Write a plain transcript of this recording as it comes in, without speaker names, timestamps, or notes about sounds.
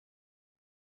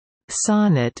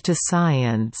Sonnet to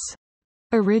Science,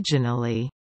 originally,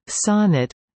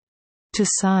 Sonnet to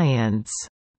Science,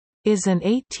 is an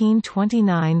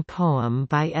 1829 poem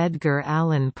by Edgar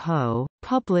Allan Poe,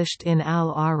 published in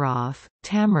Al-Araf,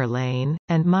 Tamerlane,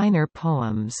 and Minor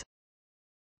Poems.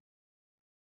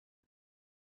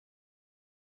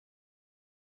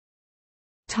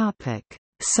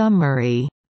 Summary.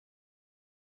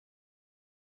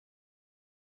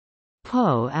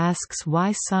 Poe asks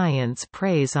why science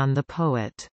preys on the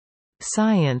poet.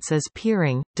 Science is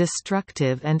peering,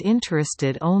 destructive and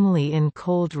interested only in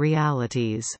cold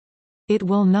realities. It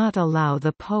will not allow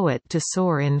the poet to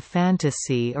soar in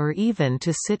fantasy or even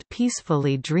to sit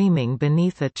peacefully dreaming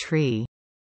beneath a tree.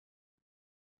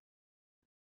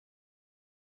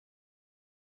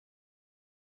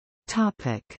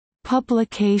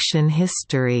 Publication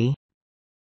history.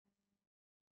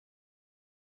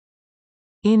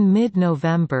 In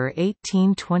mid-November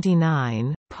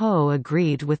 1829, Poe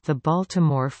agreed with the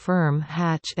Baltimore firm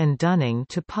Hatch and Dunning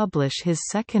to publish his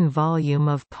second volume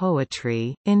of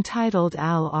poetry, entitled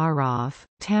Al-Araf,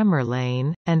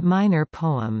 Tamerlane, and Minor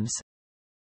Poems.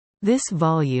 This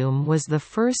volume was the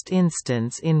first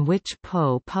instance in which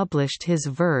Poe published his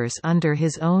verse under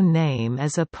his own name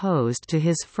as opposed to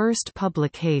his first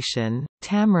publication,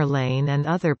 Tamerlane and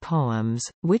Other Poems,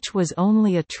 which was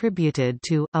only attributed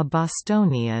to a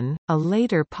Bostonian. A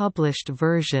later published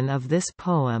version of this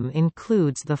poem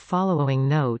includes the following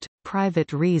note: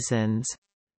 private reasons,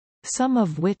 some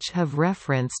of which have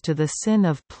reference to the sin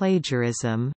of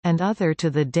plagiarism, and other to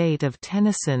the date of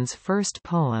Tennyson's first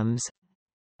poems,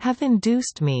 have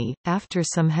induced me, after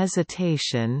some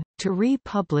hesitation, to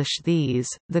republish these,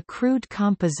 the crude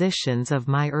compositions of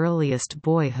my earliest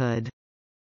boyhood.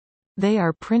 They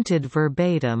are printed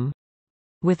verbatim,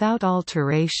 without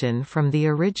alteration from the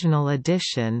original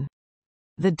edition,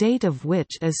 the date of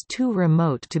which is too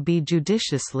remote to be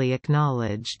judiciously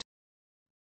acknowledged.